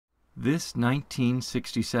This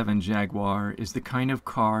 1967 Jaguar is the kind of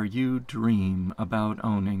car you dream about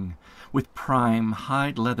owning, with prime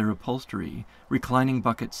hide leather upholstery, reclining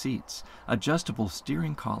bucket seats, adjustable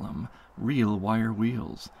steering column, real wire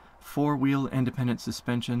wheels, four-wheel independent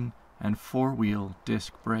suspension, and four-wheel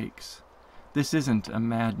disc brakes. This isn't a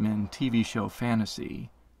Mad Men TV show fantasy.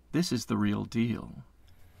 This is the real deal.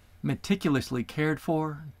 Meticulously cared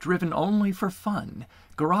for, driven only for fun,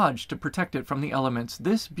 garaged to protect it from the elements,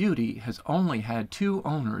 this beauty has only had 2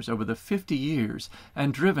 owners over the 50 years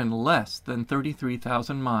and driven less than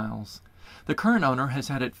 33,000 miles. The current owner has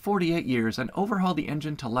had it 48 years and overhauled the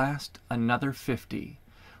engine to last another 50,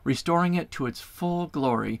 restoring it to its full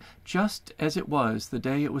glory just as it was the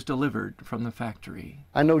day it was delivered from the factory.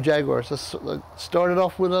 I know Jaguars. I started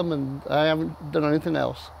off with them and I haven't done anything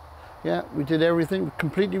else. Yeah, we did everything. We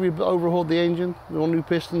completely overhauled the engine, all new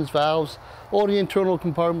pistons, valves, all the internal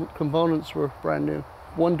components were brand new.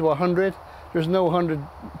 1 to 100, there's no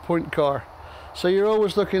 100-point car. So you're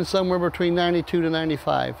always looking somewhere between 92 to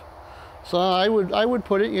 95. So I would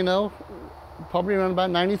put it, probably around about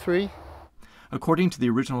 93. According to the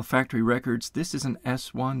original factory records, this is an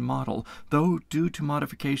S1 model, though due to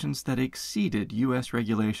modifications that exceeded U.S.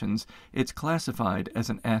 regulations, it's classified as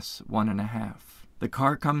an S1.5. The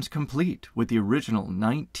car comes complete with the original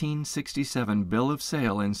 1967 bill of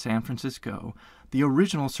sale in San Francisco, the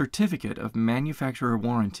original certificate of manufacturer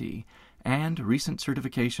warranty, and recent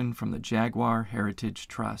certification from the Jaguar Heritage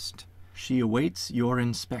Trust. She awaits your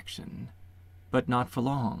inspection, but not for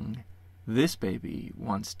long. This baby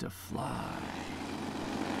wants to fly.